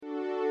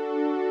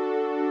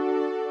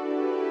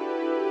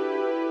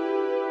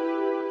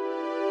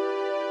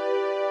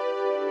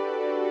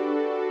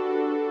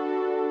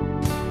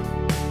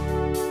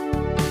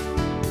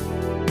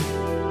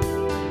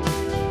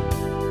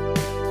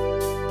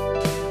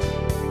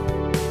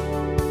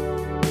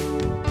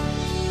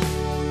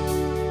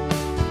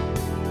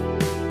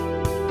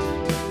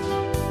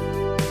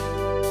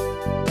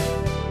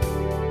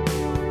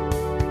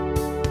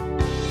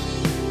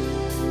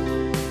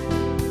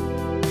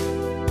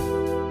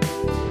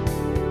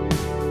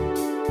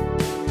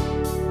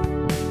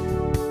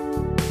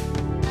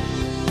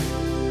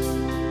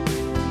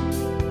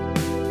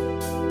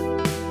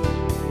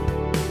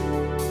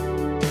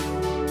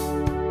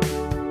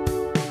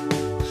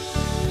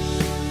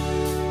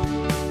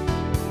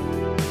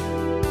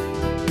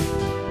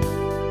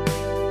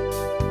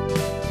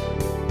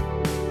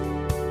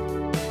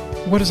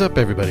What is up,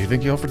 everybody?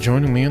 Thank you all for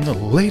joining me on the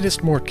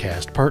latest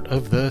Mortcast, part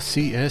of the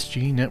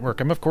CSG network.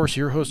 I'm, of course,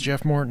 your host,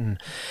 Jeff Morton.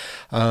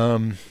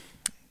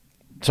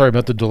 Sorry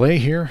about the delay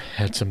here.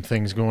 Had some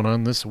things going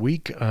on this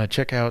week.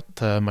 Check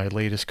out my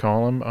latest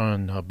column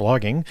on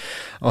blogging,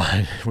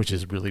 which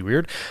is really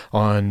weird,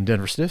 on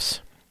Denver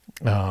Stiffs.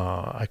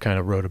 I kind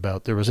of wrote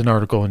about, there was an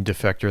article in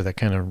Defector that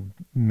kind of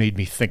made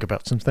me think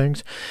about some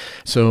things.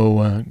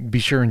 So be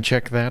sure and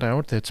check that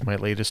out. That's my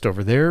latest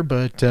over there.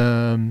 But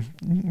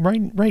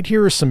right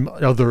here are some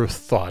other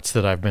thoughts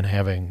that I've been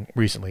having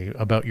recently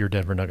about your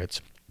Denver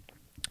Nuggets.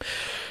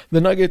 The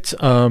Nuggets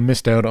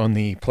missed out on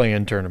the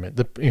play-in tournament.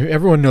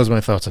 Everyone knows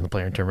my thoughts on the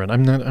play-in tournament.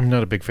 I'm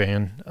not a big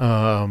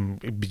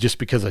fan, just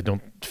because I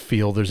don't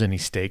feel there's any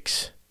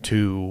stakes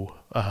to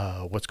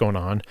what's going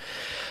on.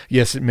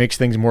 Yes, it makes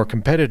things more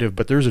competitive,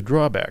 but there's a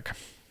drawback.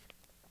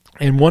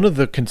 And one of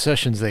the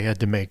concessions they had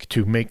to make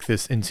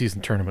this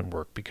in-season tournament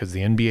work, because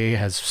the NBA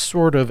has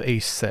sort of a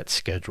set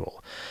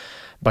schedule.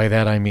 By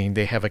that I mean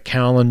they have a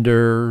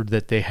calendar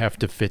that they have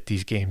to fit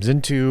these games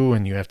into,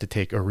 and you have to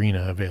take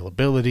arena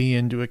availability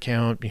into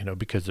account,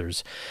 because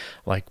there's,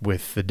 like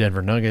with the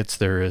Denver Nuggets,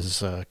 there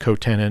is a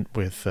co-tenant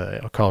with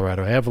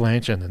Colorado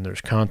Avalanche, and then there's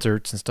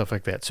concerts and stuff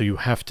like that. So you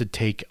have to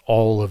take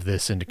all of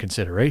this into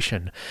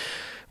consideration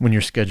when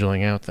you're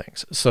scheduling out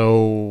things.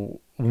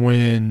 So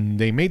when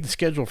they made the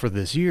schedule for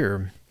this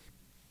year,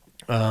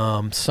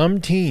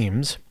 some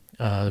teams,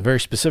 very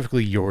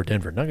specifically your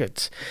Denver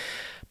Nuggets,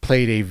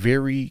 played a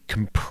very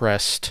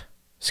compressed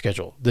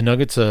schedule. The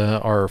Nuggets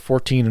are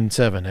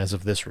 14-7 as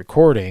of this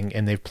recording,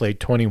 and they've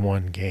played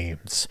 21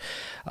 games.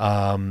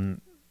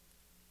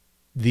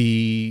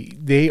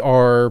 They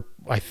are,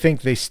 I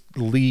think they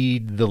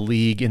lead the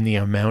league in the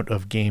amount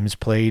of games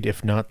played.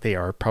 If not, they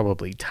are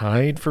probably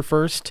tied for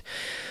first.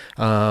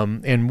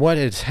 And what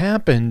has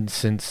happened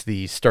since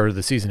the start of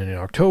the season in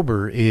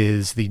October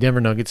is the Denver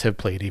Nuggets have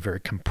played a very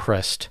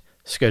compressed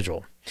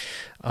schedule.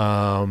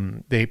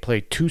 They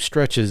played two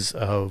stretches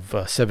of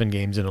 7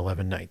 games in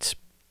 11 nights.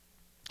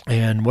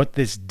 And what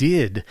this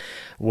did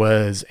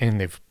was, and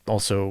they've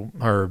also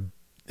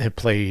have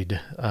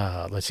played,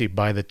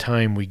 by the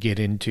time we get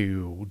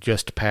into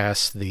just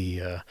past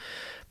the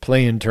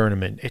play-in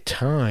tournament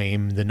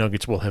time, the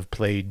Nuggets will have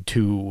played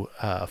 2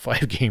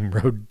 5-game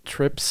road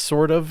trips,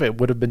 sort of. It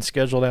would have been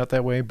scheduled out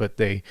that way, but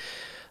they...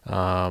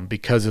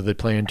 because of the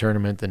play-in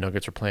tournament, the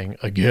Nuggets are playing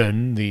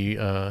again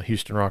the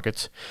Houston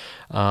Rockets.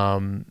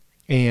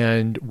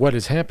 And what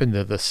has happened,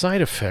 the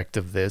side effect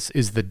of this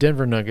is the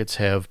Denver Nuggets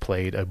have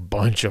played a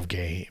bunch of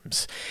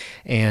games.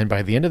 And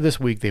by the end of this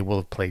week, they will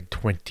have played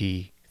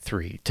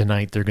 23.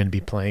 Tonight, they're going to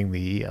be playing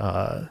the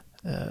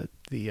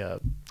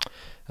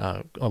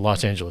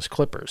Los Angeles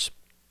Clippers.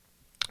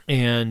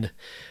 And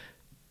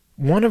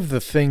one of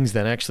the things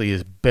that actually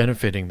is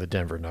benefiting the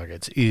Denver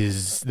Nuggets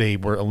is they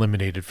were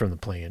eliminated from the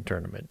play-in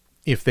tournament.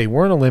 If they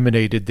weren't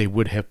eliminated, they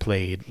would have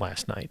played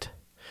last night,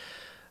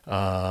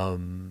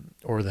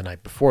 or the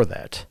night before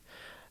that.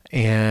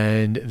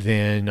 And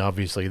then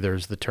obviously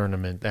there's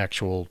the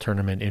actual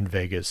tournament in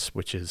Vegas,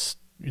 which is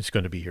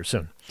going to be here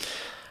soon.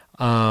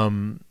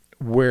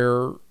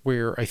 Where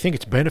I think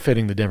it's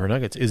benefiting the Denver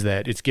Nuggets is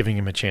that it's giving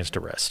them a chance to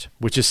rest,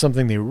 which is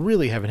something they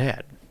really haven't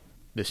had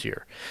this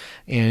year.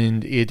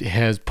 And it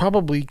has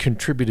probably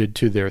contributed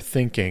to their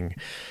thinking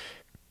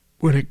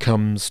when it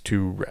comes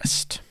to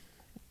rest,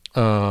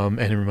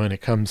 and when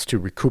it comes to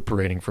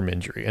recuperating from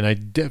injury. And I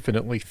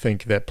definitely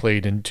think that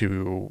played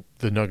into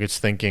the Nuggets'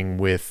 thinking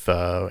with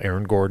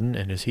Aaron Gordon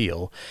and his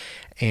heel,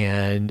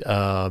 and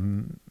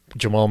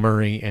Jamal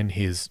Murray and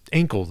his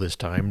ankle this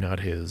time, not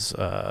his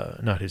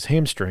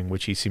hamstring,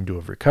 which he seemed to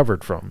have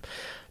recovered from.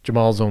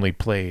 Jamal's only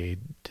played,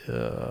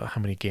 how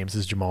many games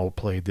has Jamal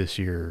played this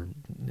year?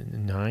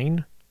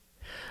 9?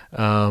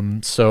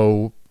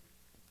 So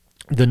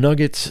the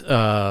Nuggets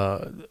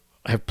have,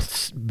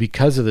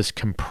 because of this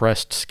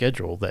compressed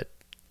schedule that,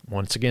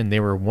 once again, they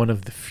were one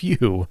of the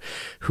few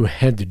who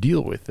had to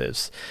deal with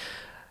this.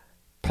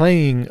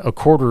 Playing a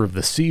quarter of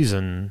the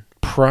season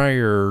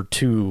prior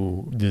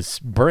to this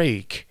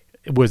break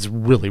was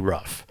really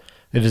rough.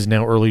 It is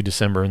now early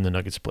December, and the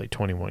Nuggets played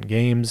 21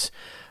 games.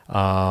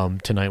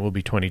 Tonight will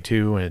be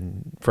 22,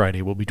 and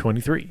Friday will be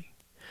 23.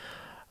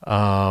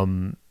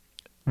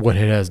 What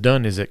it has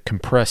done is it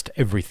compressed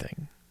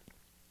everything.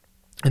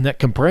 And that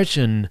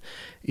compression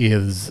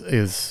is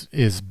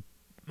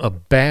a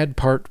bad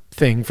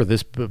thing for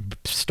this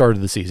start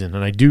of the season,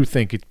 and I do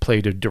think it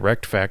played a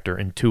direct factor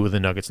in 2 of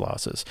the Nuggets'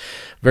 losses.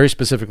 Very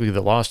specifically,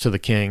 the loss to the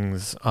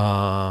Kings.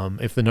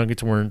 If the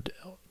Nuggets weren't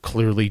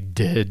clearly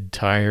dead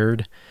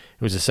tired,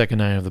 it was the second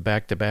night of the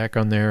back-to-back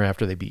on there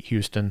after they beat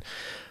Houston.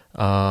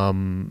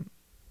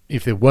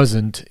 If it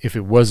wasn't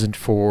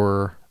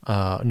for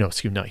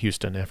not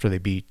Houston, after they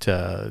beat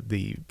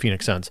the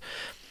Phoenix Suns.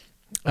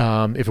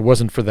 If it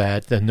wasn't for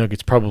that, the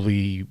Nuggets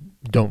probably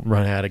don't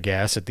run out of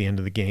gas at the end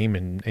of the game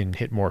and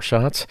hit more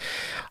shots.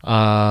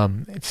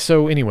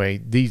 So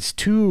anyway, these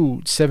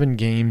 2 7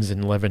 games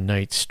and 11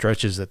 night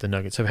stretches that the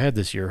Nuggets have had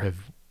this year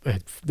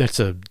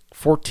that's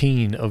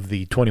 14 of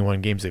the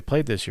 21 games they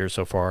played this year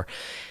so far.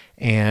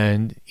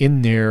 And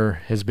in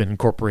there has been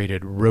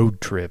incorporated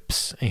road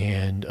trips,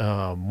 and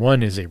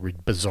one is a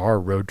bizarre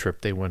road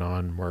trip they went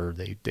on where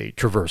they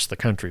traversed the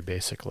country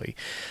basically.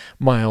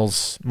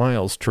 Miles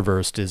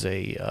traversed is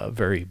a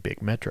very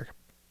big metric.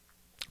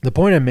 The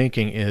point I'm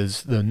making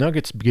is the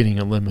Nuggets getting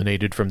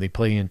eliminated from the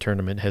play-in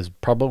tournament is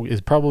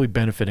probably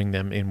benefiting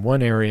them in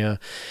one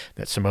area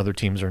that some other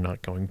teams are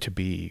not going to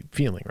be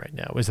feeling right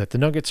now, is that the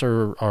Nuggets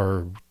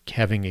are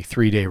having a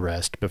 3-day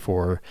rest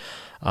before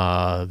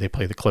they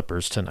play the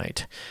Clippers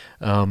tonight.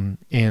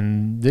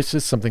 And this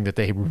is something that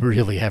they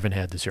really haven't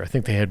had this year. I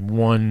think they had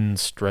one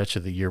stretch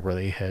of the year where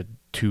they had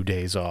 2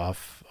 days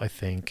off, I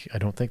think. I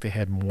don't think they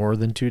had more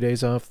than 2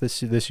 days off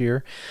this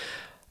year.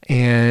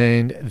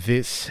 And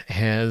this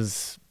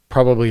has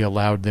probably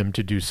allowed them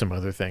to do some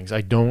other things. I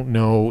don't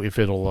know if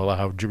it'll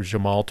allow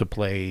Jamal to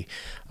play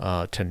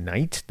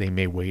tonight. They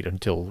may wait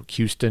until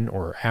Houston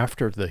or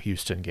after the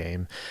Houston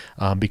game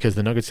because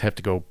the Nuggets have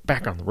to go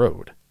back on the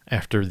road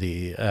after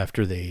the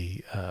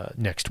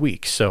next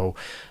week. So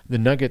the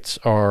Nuggets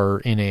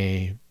are in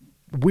a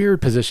weird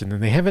position,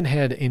 and they haven't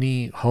had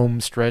any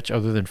home stretch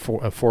other than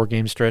a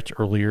 4-game stretch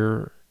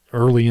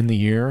early in the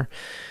year.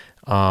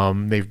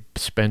 They've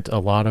spent a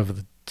lot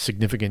of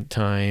significant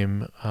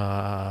time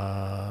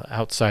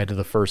outside of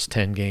the first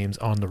 10 games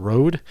on the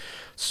road.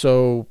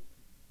 So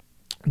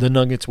the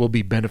Nuggets will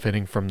be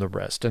benefiting from the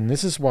rest. And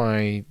this is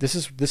why this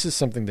is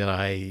something that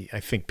I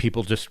think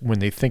people just, when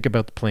they think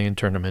about the play-in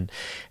tournament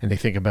and they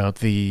think about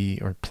the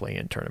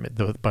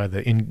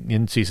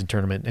in-season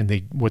tournament,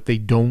 and what they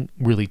don't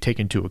really take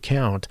into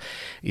account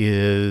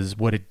is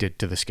what it did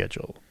to the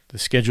schedule. The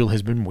schedule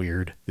has been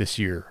weird this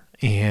year,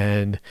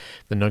 and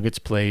the Nuggets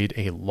played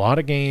a lot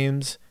of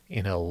games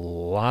in a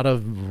lot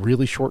of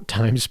really short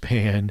time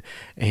span,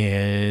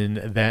 and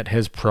that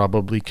has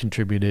probably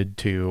contributed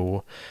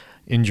to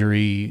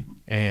injury,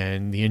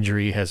 and the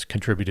injury has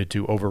contributed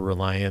to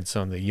over-reliance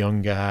on the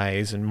young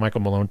guys, and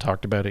Michael Malone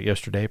talked about it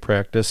yesterday,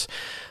 practice.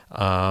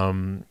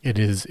 It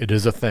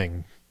is a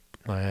thing.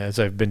 As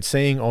I've been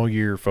saying all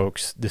year,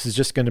 folks, this is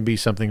just going to be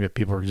something that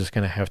people are just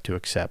going to have to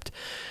accept.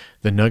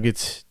 The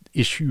Nuggets'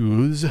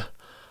 issues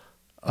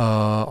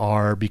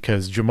are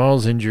because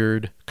Jamal's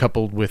injured,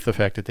 coupled with the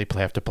fact that they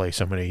have to play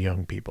so many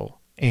young people.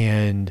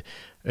 And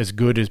as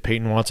good as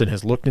Peyton Watson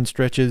has looked in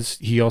stretches,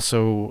 he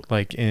also,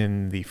 like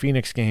in the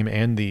Phoenix game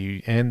and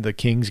the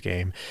Kings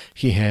game,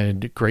 he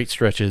had great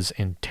stretches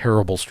and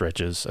terrible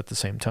stretches at the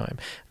same time.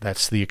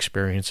 That's the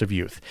experience of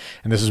youth.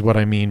 And this is what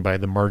I mean by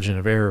the margin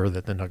of error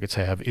that the Nuggets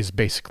have is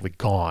basically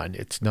gone.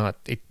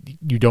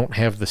 You don't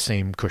have the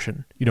same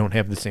cushion. You don't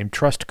have the same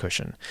trust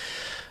cushion.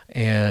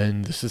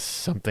 And this is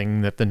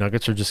something that the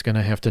Nuggets are just going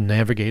to have to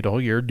navigate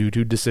all year due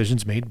to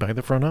decisions made by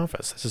the front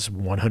office. This is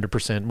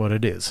 100% what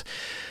it is.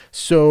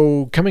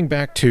 So coming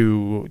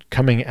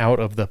out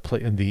of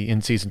the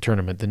in-season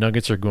tournament, the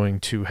Nuggets are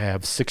going to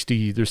have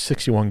there's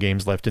 61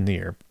 games left in the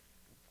year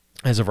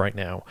as of right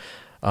now.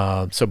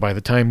 So by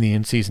the time the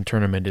in-season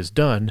tournament is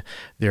done,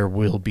 there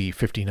will be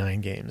 59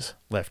 games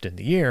left in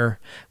the year,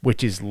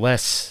 which is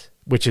less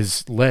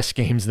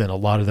games than a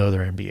lot of the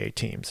other NBA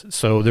teams.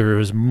 So there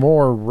is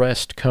more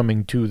rest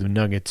coming to the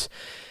Nuggets.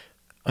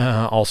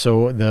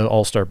 Also, the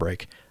All-Star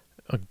break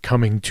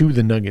coming to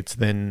the Nuggets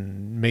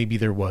than maybe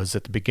there was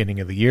at the beginning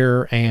of the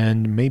year,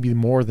 and maybe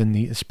more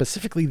than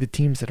specifically the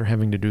teams that are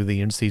having to do the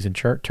in-season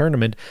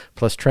tournament,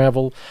 plus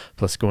travel,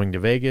 plus going to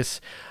Vegas.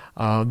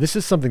 This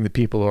is something that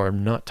people are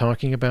not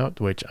talking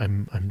about, which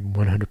I'm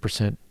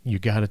 100%, you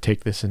got to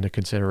take this into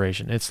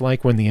consideration. It's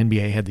like when the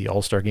NBA had the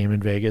All-Star game in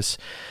Vegas,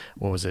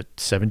 what was it,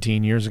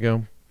 17 years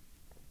ago?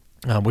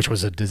 Which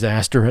was a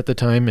disaster at the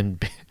time,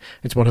 and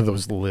it's one of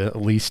those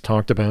least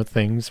talked about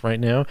things right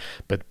now.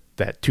 But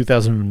that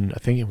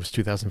 2005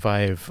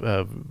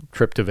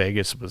 trip to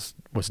Vegas was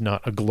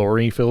not a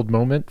glory-filled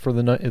moment for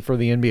the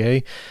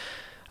NBA.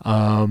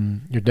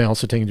 You're now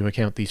also taking into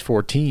account these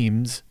 4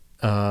 teams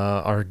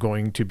are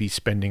going to be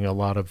spending a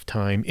lot of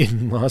time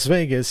in Las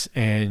Vegas,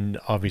 and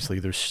obviously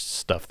there's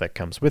stuff that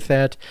comes with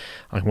that.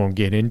 I won't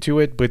get into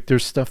it, but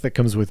there's stuff that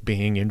comes with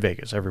being in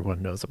Vegas.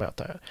 Everyone knows about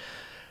that.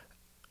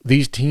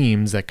 These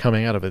teams that come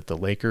out of it, the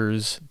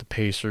Lakers, the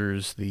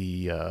Pacers,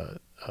 the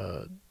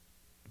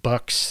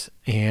Bucks,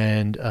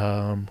 and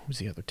who's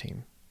the other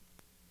team?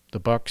 The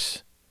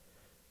Bucks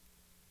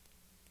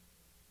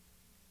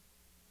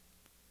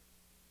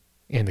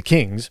and the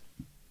Kings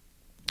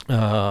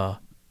are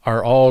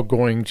all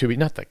going to be,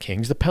 not the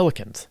Kings, the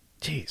Pelicans.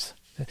 Jeez.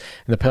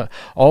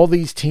 All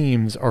these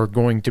teams are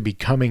going to be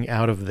coming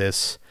out of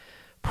this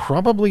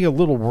probably a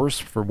little worse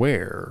for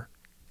wear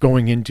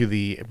going into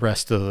the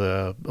rest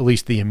of at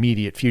least the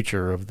immediate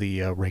future of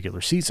the regular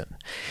season.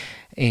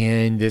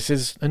 And this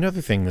is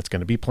another thing that's going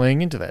to be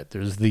playing into that.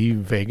 There's the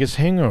Vegas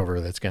hangover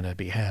that's going to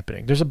be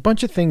happening. There's a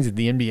bunch of things that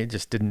the NBA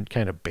just didn't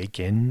kind of bake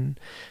in.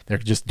 They're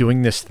just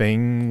doing this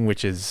thing,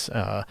 which is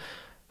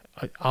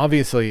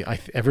obviously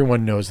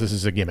everyone knows this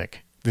is a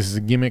gimmick. This is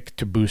a gimmick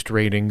to boost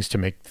ratings, to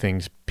make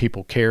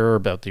people care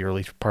about the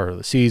early part of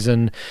the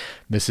season.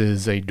 This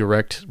is a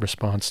direct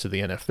response to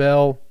the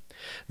NFL.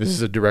 This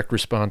is a direct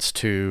response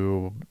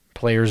to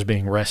players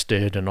being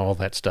rested and all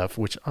that stuff,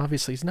 which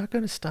obviously is not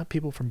going to stop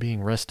people from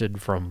being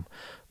rested from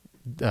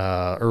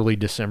early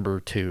December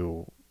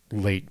to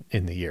late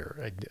in the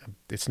year.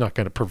 It's not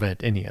going to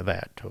prevent any of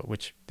that,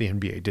 which the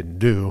NBA didn't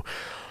do.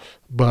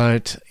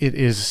 But it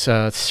is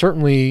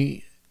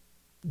certainly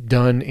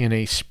done in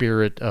a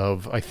spirit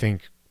of, I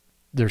think,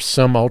 there's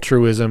some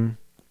altruism.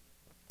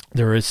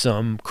 There is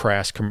some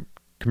crass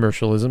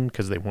commercialism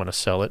because they want to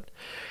sell it.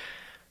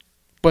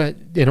 But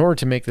in order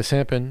to make this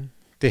happen,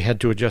 they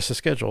had to adjust the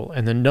schedule.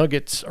 And the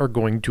Nuggets are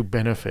going to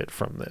benefit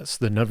from this.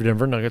 The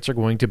Denver Nuggets are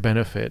going to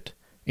benefit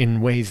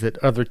in ways that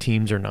other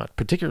teams are not,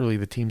 particularly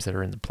the teams that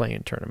are in the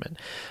play-in tournament.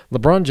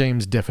 LeBron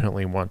James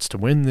definitely wants to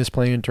win this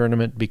play-in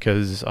tournament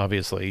because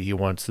obviously he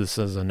wants this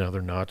as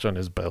another notch on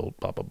his belt,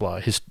 blah, blah, blah,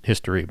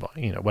 history,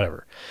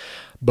 whatever.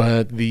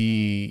 But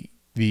the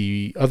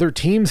other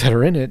teams that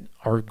are in it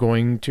are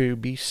going to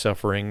be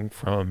suffering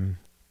from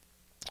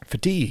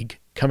fatigue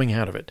coming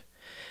out of it.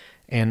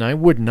 And I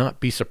would not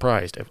be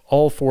surprised if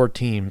all four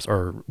teams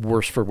are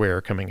worse for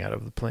wear coming out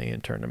of the play-in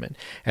tournament.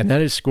 And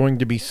that is going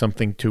to be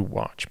something to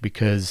watch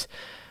because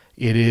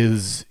it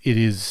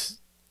is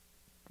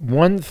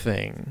one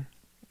thing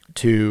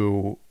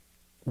to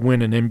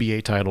win an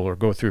NBA title or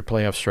go through a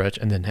playoff stretch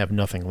and then have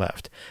nothing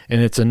left.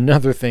 And it's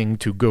another thing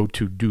to go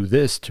to do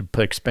this, to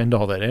expend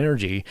all that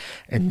energy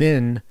and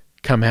then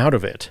come out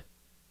of it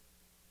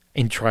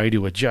and try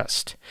to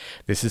adjust.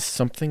 This is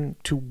something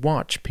to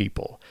watch,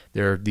 people.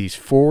 There are these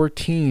four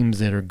teams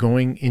that are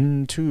going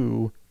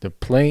into the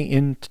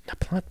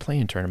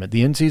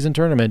the in-season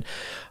tournament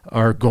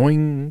are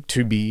going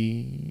to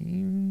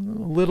be a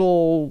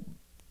little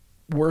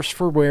worse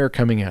for wear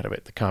coming out of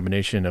it. The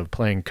combination of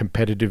playing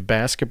competitive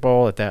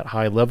basketball at that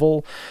high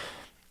level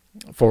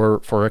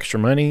for extra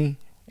money,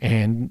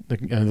 and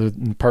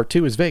the part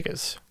two is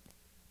Vegas.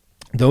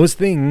 Those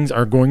things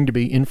are going to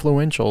be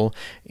influential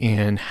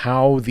in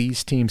how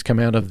these teams come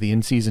out of the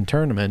in-season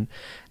tournament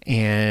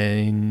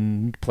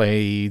and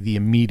play the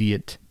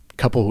immediate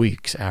couple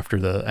weeks after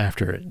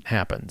it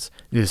happens.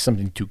 It is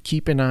something to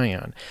keep an eye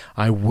on.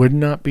 I would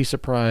not be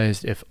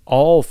surprised if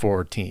all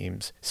four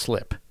teams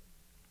slip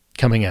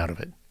coming out of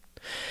it.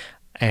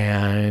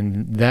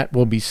 And that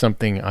will be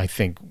something I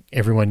think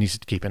everyone needs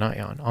to keep an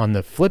eye on. On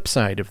the flip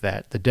side of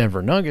that, the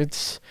Denver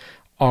Nuggets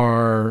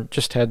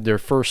just had their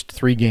first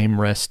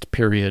 3-game rest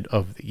period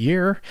of the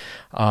year.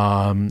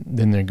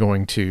 Then they're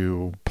going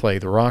to play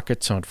the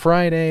Rockets on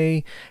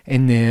Friday,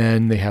 and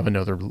then they have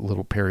another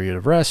little period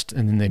of rest,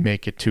 and then they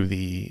make it to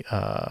the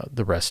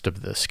rest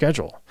of the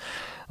schedule.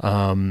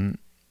 The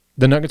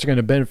Nuggets are going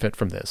to benefit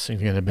from this. They're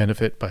going to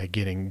benefit by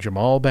getting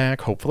Jamal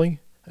back,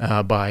 hopefully,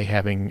 by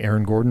having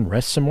Aaron Gordon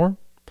rest some more,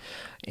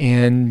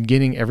 and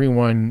getting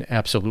everyone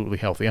absolutely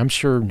healthy. I'm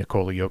sure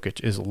Nikola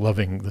Jokic is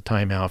loving the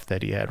time off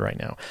that he had right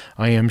now.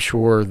 I am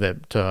sure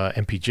that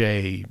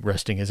MPJ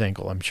resting his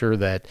ankle. I'm sure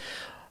that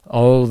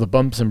all the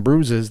bumps and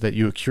bruises that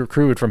you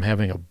accrued from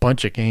having a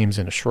bunch of games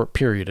in a short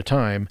period of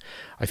time,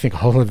 I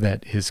think all of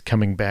that is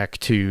coming back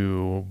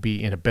to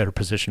be in a better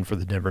position for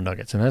the Denver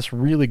Nuggets. And that's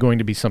really going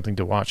to be something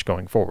to watch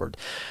going forward.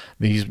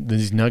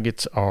 These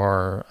Nuggets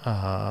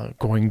are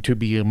going to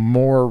be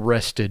more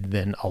rested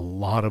than a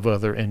lot of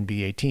other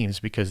NBA teams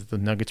because the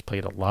Nuggets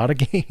played a lot of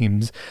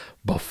games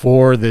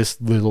before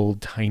this little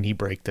tiny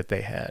break that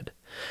they had.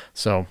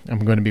 So I'm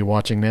going to be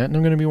watching that, and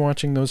I'm going to be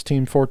watching those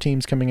four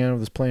teams coming out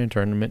of this play-in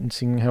tournament and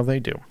seeing how they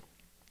do.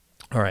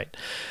 All right.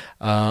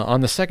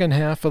 On the second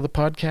half of the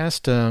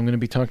podcast, I'm going to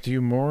be talking to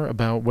you more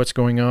about what's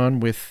going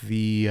on with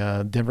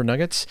the Denver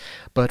Nuggets.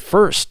 But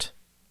first,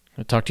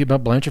 I'll talk to you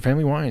about Blanchard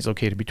Family Wines,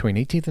 located between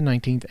 18th and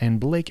 19th and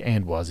Blake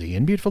and Wazee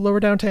in beautiful lower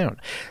downtown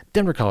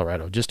Denver,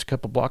 Colorado, just a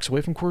couple blocks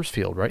away from Coors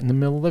Field, right in the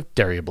middle of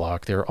Dairy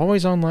Block. They're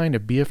always online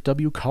at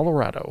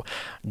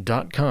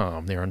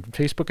bfwcolorado.com. They're on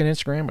Facebook and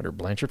Instagram under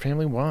Blanchard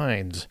Family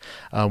Wines.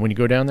 When you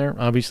go down there,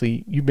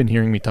 obviously, you've been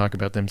hearing me talk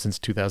about them since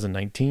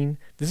 2019.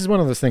 This is one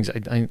of those things,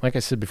 I like I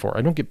said before,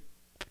 I don't get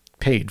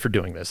paid for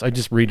doing this. I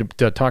just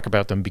talk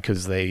about them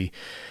because they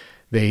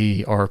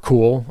are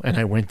cool, and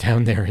I went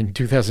down there in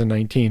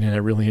 2019 and I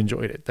really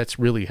enjoyed it. That's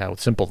really how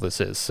simple this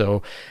is.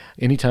 So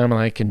anytime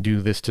I can do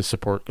this to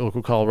support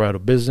local Colorado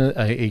business,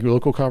 a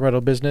local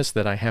Colorado business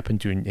that I happen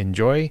to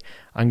enjoy,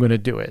 I'm going to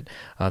do it.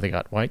 They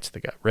got whites, they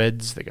got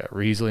reds, they got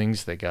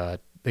Rieslings, they got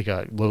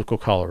local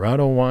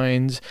Colorado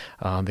wines.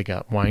 They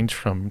got wines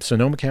from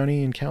Sonoma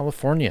County in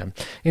California.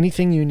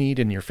 Anything you need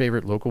in your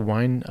favorite local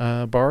wine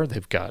bar,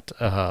 they've got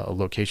a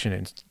location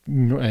in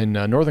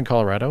northern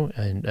Colorado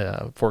and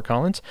Fort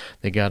Collins.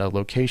 They got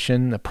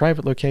a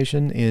private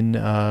location in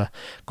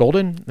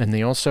Golden, and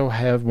they also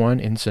have one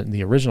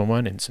the original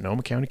one in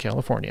Sonoma County,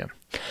 California.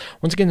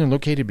 Once again, they're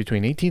located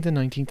between 18th and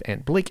 19th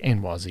and Blake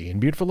and Wazee in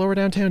beautiful lower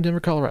downtown Denver,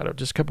 Colorado,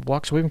 just a couple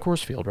blocks away from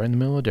Coors Field, right in the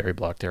middle of Dairy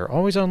Block. They're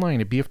always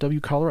online at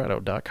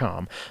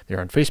bfwcolorado.com.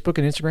 They're on Facebook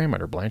and Instagram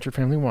under Blanchard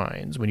Family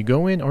Wines. When you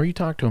go in or you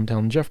talk to them, tell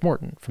them Jeff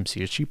Morton from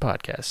CSG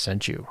Podcast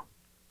sent you.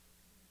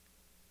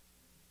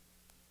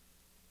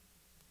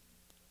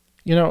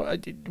 You know,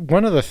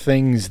 one of the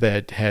things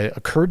that had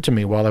occurred to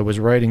me while I was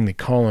writing the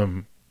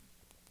column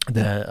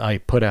that I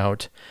put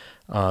out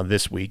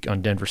this week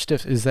on Denver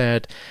Stiffs is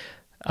that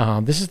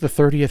this is the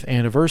 30th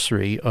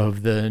anniversary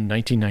of the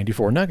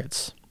 1994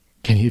 Nuggets.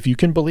 If you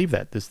can believe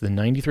that, this is the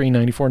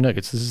 93-94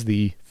 Nuggets. This is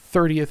the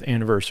 30th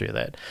anniversary of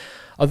that.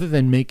 Other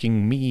than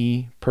making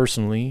me,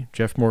 personally,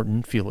 Jeff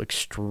Morton, feel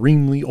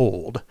extremely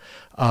old,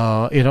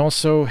 it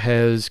also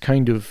has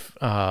kind of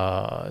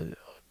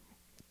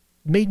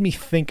made me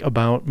think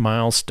about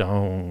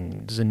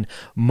milestones and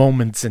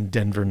moments in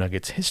Denver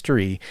Nuggets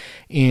history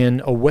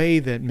in a way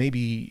that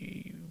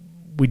maybe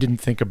we didn't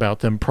think about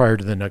them prior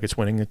to the Nuggets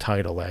winning the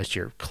title last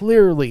year.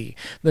 Clearly,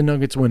 the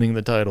Nuggets winning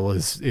the title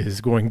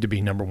is going to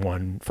be number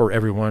one for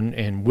everyone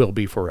and will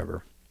be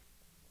forever.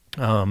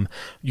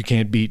 You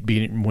can't beat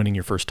winning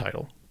your first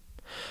title.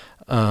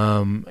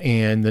 Now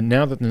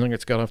that the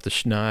Nuggets got off the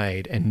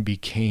schneid and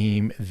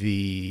became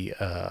the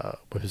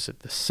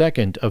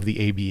second of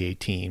the ABA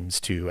teams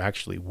to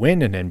actually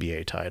win an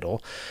NBA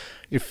title,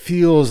 it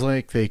feels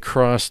like they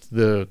crossed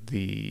the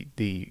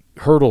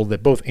hurdle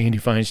that both Andy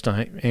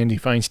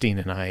Feinstein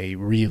and I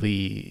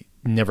really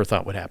never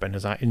thought would happen.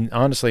 And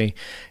honestly,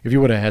 if you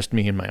would have asked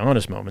me in my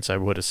honest moments, I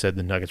would have said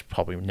the Nuggets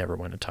probably would never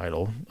win a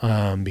title,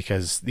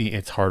 because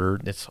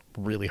it's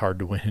really hard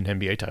to win an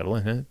NBA title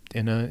in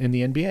the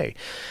NBA.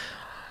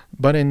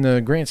 But in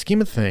the grand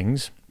scheme of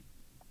things,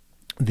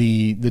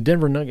 the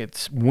Denver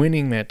Nuggets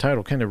winning that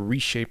title kind of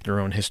reshaped their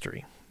own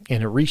history,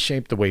 and it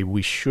reshaped the way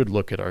we should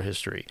look at our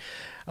history.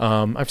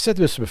 I've said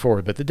this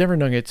before, but the Denver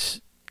Nuggets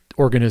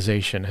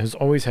organization has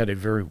always had a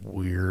very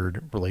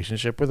weird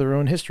relationship with their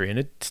own history, and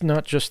it's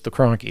not just the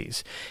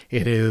Cronkies.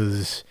 It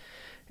is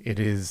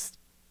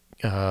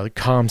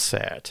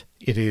Comsat.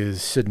 It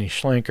is Sidney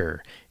Schlenker.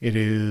 It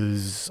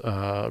is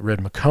Red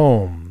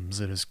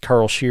McCombs. It is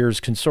Carl Shear's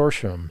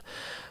Consortium.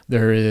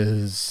 There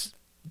is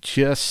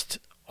just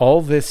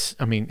all this,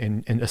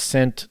 and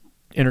Ascent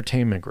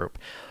Entertainment Group,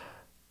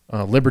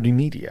 Liberty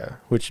Media,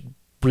 which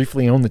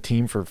briefly owned the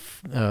team for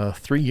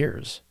 3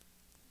 years,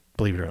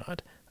 believe it or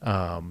not.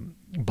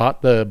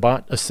 Bought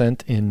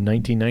Ascent in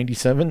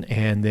 1997,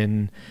 and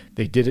then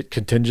they did it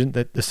contingent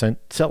that Ascent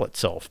sell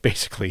itself,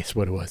 basically is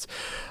what it was.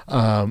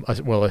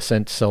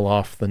 Ascent sell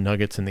off the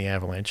Nuggets and the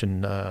Avalanche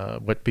and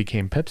what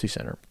became Pepsi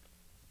Center.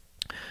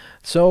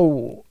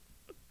 So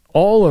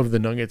all of the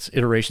Nuggets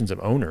iterations of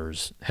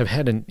owners have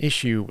had an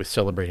issue with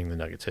celebrating the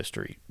Nuggets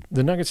history.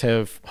 The Nuggets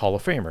have Hall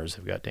of Famers.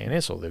 They've got Dan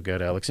Issel. They've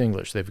got Alex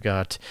English. They've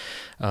got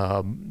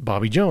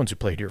Bobby Jones, who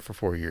played here for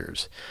 4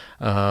 years.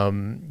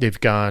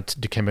 They've got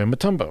Dikembe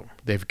Mutombo.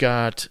 They've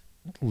got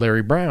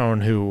Larry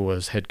Brown, who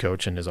was head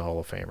coach and is a Hall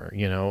of Famer.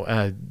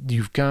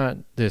 You've got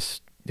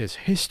this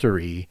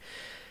history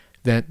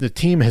that the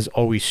team has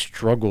always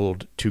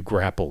struggled to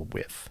grapple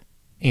with.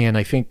 And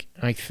I think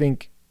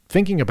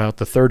thinking about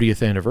the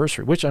 30th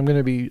anniversary, which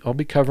I'll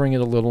be covering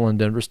it a little on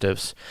Denver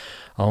Stiffs.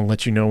 I'll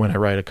let you know when I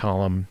write a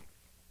column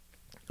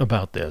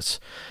about this.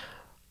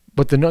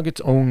 But the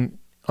Nuggets' own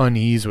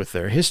unease with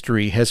their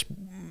history has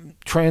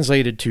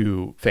translated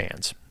to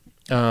fans.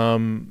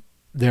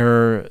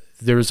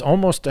 There's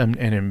almost an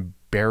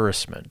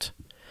embarrassment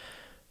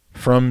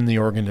from the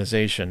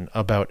organization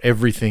about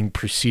everything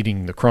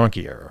preceding the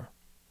Kroenke era.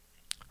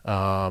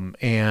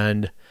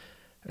 And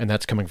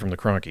that's coming from the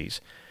Kroenkes.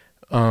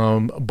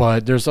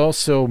 But there's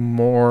also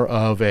more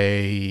of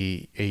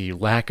a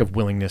lack of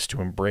willingness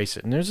to embrace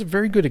it. And there's a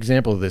very good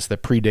example of this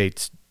that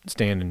predates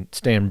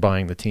Stan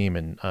buying the team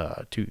in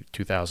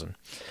 2000.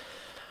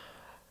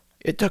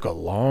 It took a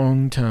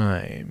long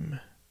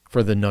time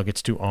for the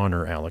Nuggets to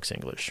honor Alex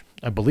English.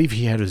 I believe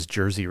he had his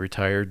jersey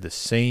retired the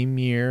same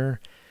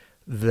year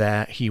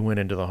that he went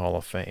into the Hall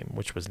of Fame,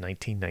 which was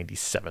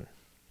 1997.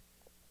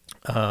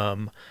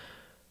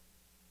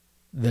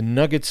 The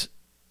Nuggets'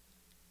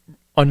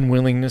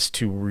 unwillingness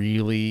to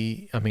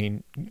really,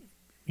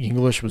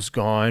 English was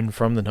gone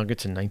from the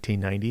Nuggets in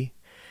 1990.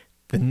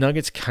 The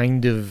Nuggets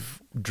kind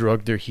of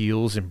drugged their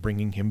heels in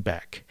bringing him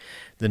back.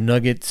 The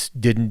Nuggets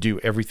didn't do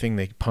everything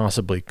they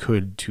possibly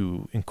could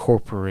to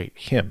incorporate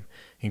him,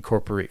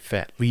 incorporate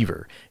Fat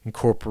Lever,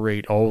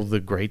 incorporate all the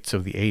greats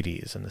of the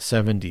 80s and the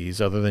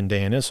 70s, other than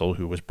Dan Issel,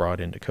 who was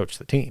brought in to coach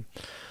the team.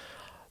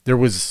 There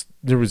was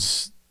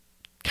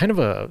kind of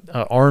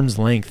a arm's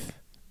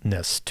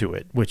lengthness to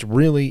it, which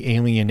really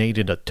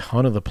alienated a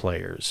ton of the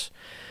players.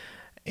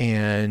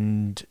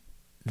 And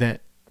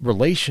that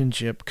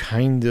relationship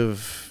kind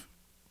of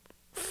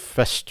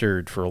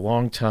festered for a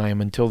long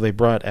time until they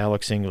brought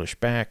Alex English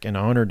back and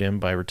honored him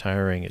by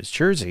retiring his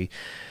jersey.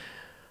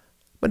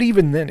 But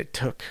even then, it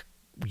took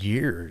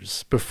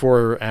years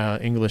before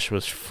English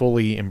was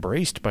fully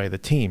embraced by the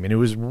team, and it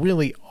was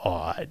really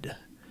odd.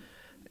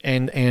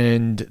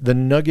 And the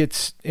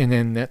Nuggets, and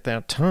then at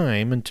that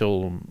time,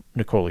 until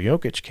Nikola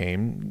Jokic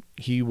came,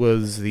 he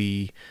was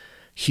the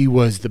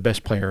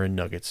best player in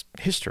Nuggets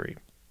history.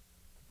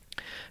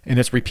 And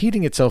it's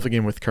repeating itself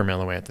again with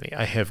Carmelo Anthony.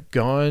 I have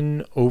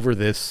gone over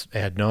this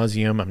ad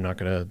nauseum. I'm not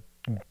going to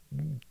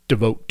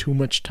devote too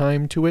much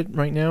time to it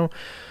right now.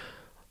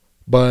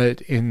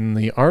 But in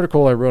the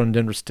article I wrote on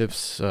Denver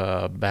Stiffs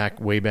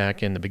way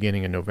back in the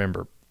beginning of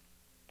November,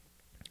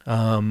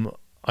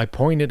 I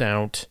pointed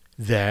out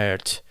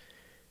that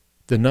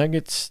the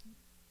Nuggets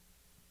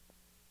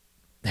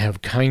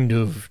have kind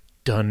of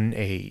done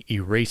a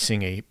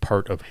erasing a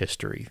part of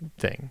history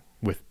thing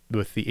with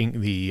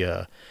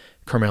the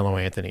Carmelo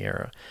Anthony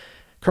era.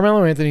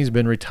 Carmelo Anthony's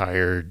been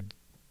retired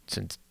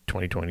since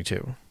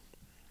 2022.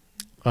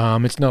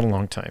 It's not a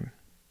long time.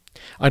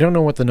 I don't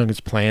know what the Nuggets'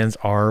 plans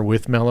are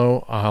with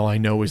Melo. All I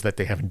know is that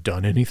they haven't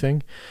done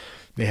anything.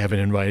 They haven't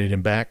invited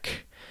him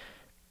back.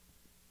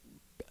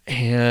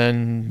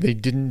 And they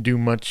didn't do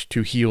much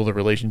to heal the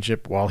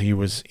relationship while he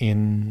was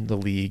in the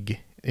league.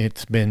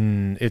 It's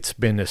been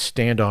a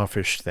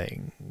standoffish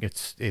thing.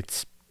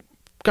 It's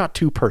got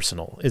too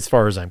personal as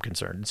far as I'm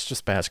concerned. It's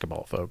just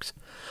basketball, folks.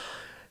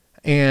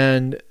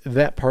 And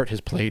that part has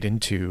played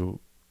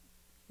into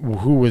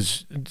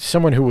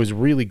someone who was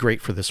really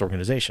great for this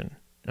organization.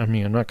 I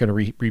mean, I'm not going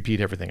to repeat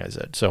everything I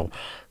said. So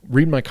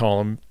read my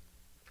column.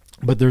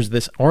 But there's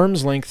this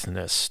arm's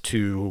lengthness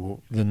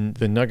to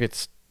the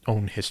Nuggets'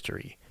 own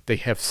history. They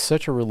have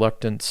such a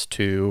reluctance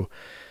to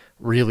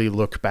really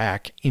look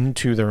back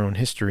into their own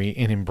history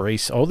and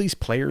embrace all these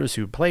players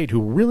who played,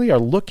 who really are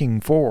looking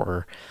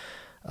for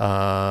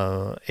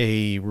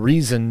a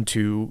reason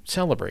to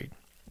celebrate.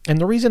 And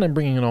the reason I'm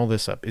bringing all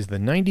this up is the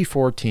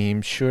 94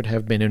 team should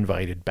have been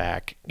invited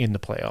back in the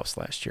playoffs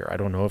last year. I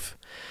don't know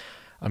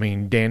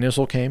Dan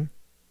Issel came.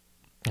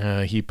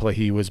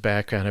 He was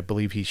back, and I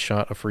believe he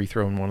shot a free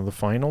throw in one of the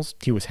finals.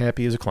 He was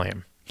happy as a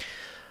clam.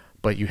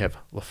 But you have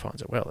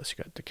LaFonso Ellis,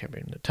 you got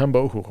Dikembe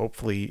Mutombo, who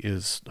hopefully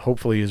is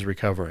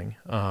recovering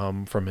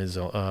from his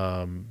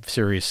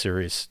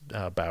serious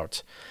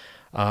bouts.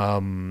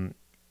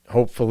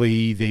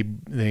 Hopefully they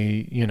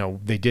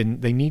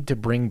need to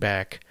bring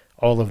back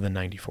all of the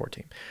 94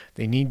 team.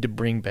 They need to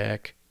bring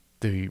back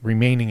the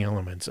remaining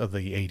elements of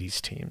the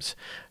 80s teams.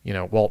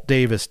 Walt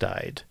Davis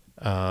died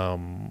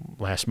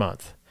last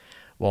month.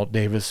 Walt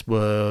Davis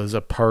was a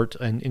part,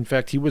 and in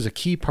fact, he was a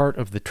key part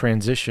of the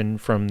transition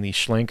from the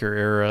Schlenker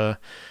era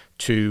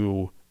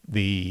to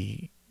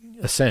the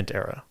Ascent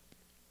era,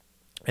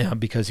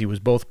 because he was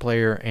both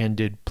player and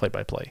did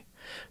play-by-play.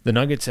 The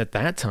Nuggets at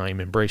that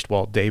time embraced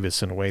Walt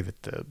Davis in a way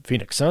that the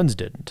Phoenix Suns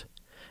didn't,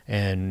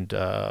 and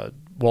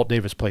Walt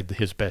Davis played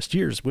his best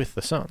years with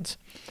the Suns.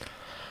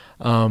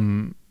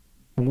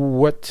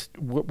 What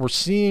we're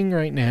seeing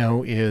right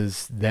now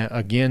is that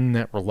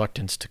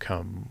reluctance to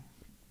come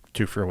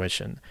to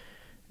fruition.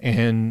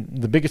 And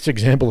the biggest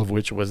example of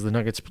which was the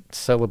Nuggets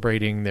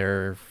celebrating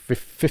their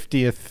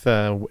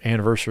 50th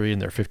anniversary in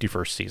their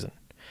 51st season,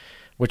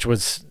 which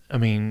was,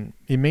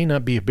 it may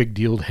not be a big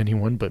deal to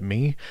anyone but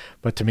me,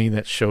 but to me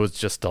that shows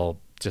just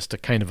a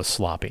kind of a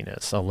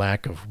sloppiness, a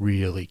lack of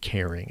really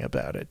caring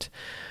about it.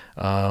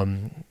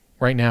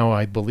 Right now,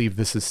 I believe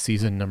this is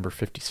season number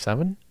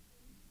 57.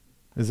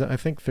 Is that, I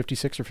think,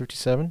 56 or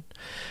 57?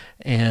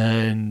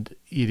 And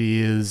it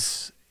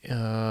is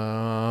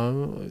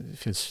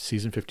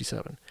season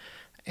 57.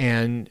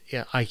 And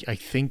yeah, I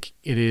think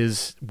it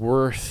is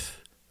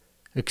worth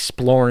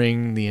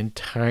exploring the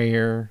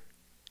entire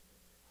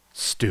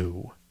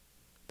stew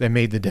that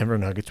made the Denver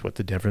Nuggets what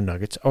the Denver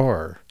Nuggets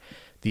are.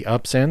 The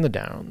ups and the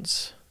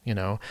downs.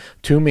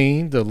 To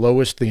me, the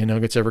lowest the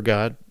Nuggets ever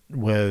got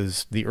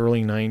was the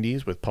early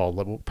 90s with Paul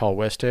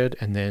Westhead,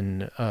 and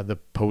then the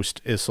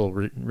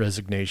post-Issel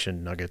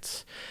resignation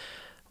Nuggets,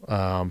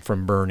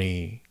 from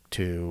Bernie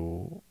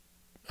to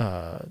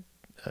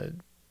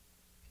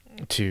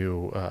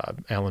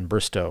Alan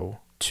Bristow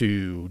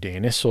to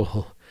Dan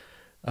Issel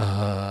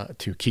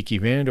to Kiki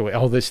Vandeweghe,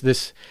 all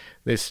this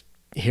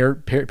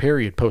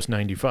period post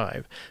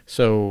 95.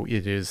 So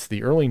it is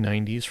the early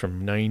 90s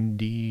from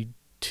 90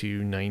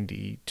 to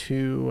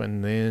 92,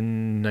 and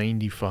then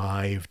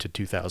 95 to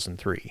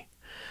 2003.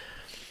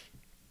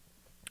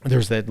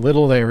 There's that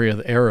little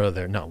era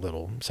there, not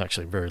little, it's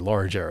actually a very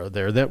large era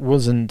there, that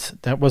wasn't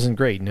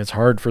great, and it's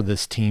hard for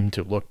this team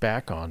to look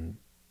back on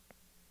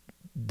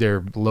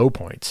their low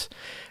points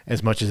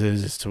as much as it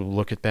is to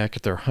look back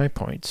at their high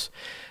points.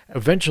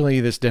 Eventually,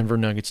 this Denver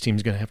Nuggets team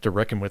is going to have to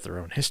reckon with their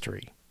own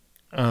history.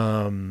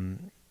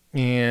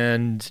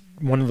 And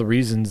one of the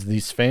reasons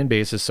these fan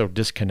base is so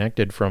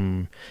disconnected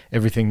from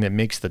everything that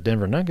makes the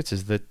Denver Nuggets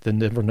is that the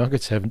Denver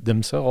Nuggets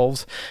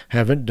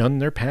haven't done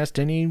their past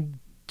any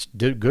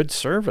good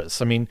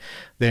service.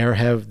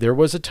 There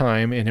was a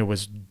time, and it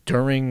was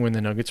during when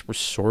the Nuggets were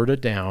sort of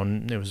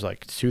down. It was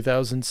like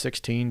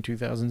 2016,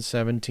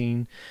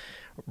 2017,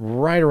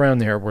 right around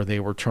there, where they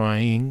were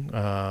trying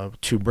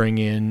to bring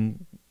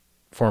in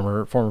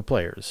former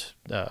players.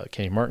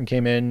 Kenny Martin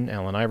came in,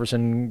 Allen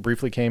Iverson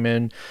briefly came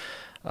in.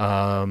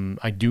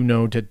 I do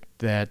know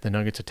that the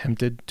Nuggets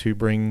attempted to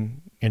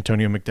bring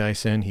Antonio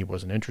McDyess in. He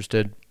wasn't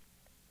interested.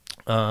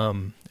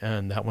 And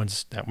that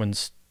one's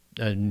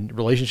a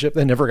relationship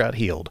that never got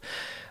healed.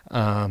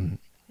 And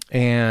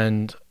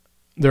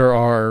there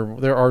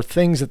are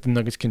things that the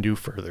Nuggets can do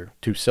further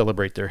to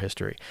celebrate their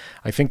history.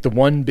 I think the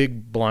one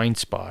big blind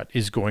spot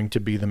is going to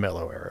be the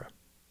Melo era.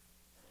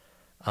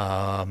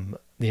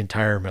 The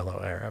entire Melo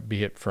era,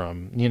 be it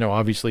from,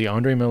 obviously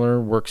Andre Miller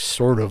works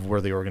sort of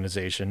where the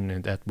organization,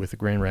 and that with the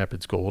Grand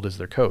Rapids Gold as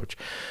their coach.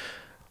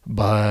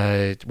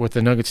 But what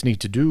the Nuggets need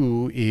to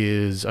do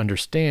is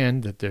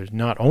understand that there's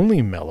not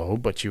only Melo,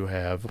 but you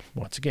have,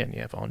 once again,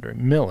 you have Andre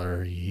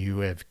Miller, you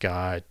have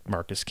got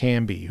Marcus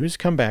Camby, who's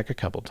come back a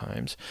couple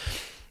times.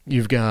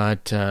 You've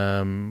got,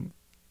 all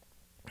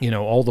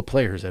the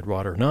players,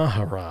 Eduardo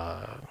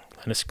Nahara,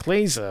 Lennis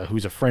Kleza,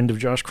 who's a friend of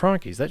Josh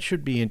Kroenke's. That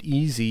should be an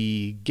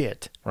easy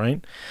get,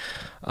 right?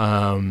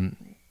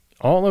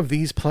 All of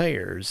these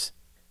players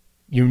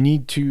you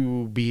need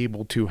to be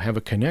able to have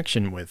a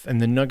connection with. And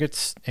the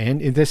Nuggets,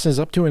 and this is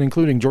up to and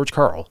including George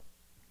Karl,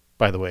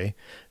 by the way,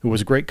 who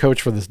was a great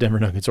coach for this Denver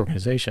Nuggets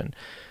organization.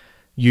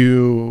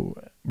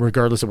 You,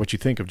 regardless of what you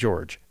think of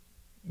George,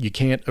 you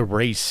can't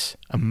erase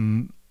a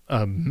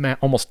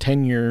almost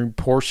 10-year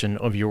portion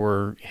of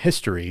your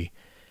history.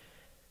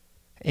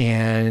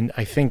 And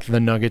I think the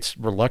Nuggets'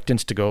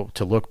 reluctance to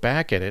look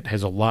back at it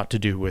has a lot to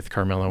do with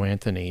Carmelo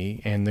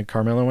Anthony and the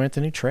Carmelo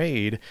Anthony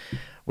trade,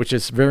 which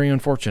is very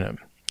unfortunate.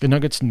 The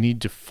Nuggets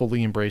need to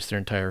fully embrace their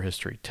entire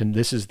history.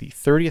 This is the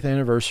 30th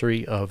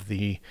anniversary of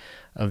the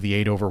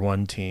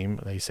 8-1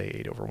 team. They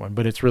say 8-1,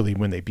 but it's really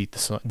when they beat the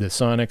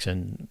Sonics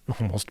and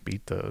almost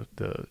beat the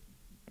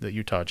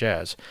Utah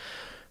Jazz.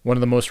 One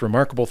of the most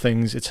remarkable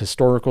things, it's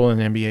historical in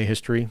NBA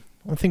history.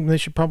 I think they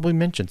should probably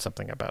mention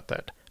something about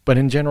that. But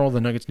in general, the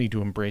Nuggets need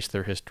to embrace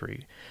their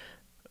history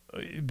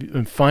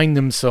and find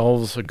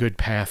themselves a good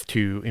path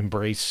to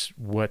embrace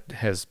what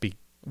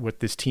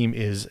this team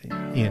is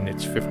in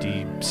its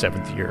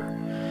 57th year.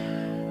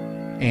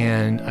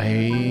 And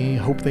I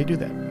hope they do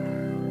that.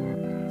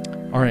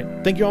 All right.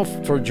 Thank you all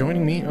for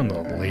joining me on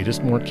the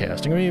latest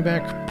Mortcast. I'm going to be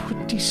back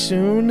pretty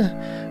soon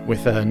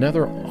with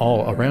another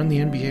All Around the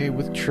NBA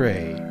with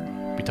Trey.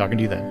 Be talking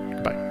to you then.